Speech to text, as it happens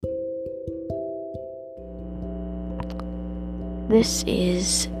This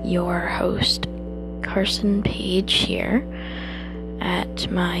is your host, Carson Page, here at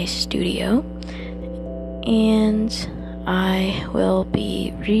my studio, and I will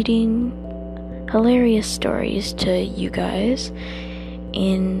be reading hilarious stories to you guys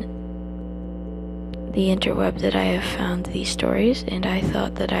in the interweb that I have found these stories, and I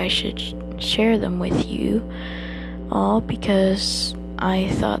thought that I should share them with you all because I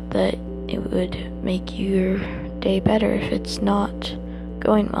thought that it would make your day better if it's not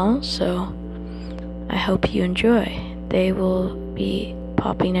going well, so I hope you enjoy. They will be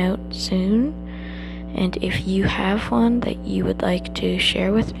popping out soon, and if you have one that you would like to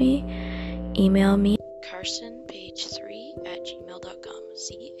share with me, email me carsonpage3@gmail.com,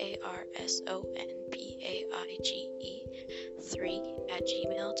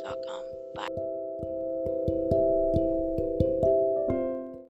 CARSONPAIGE3@gmail.com. Bye.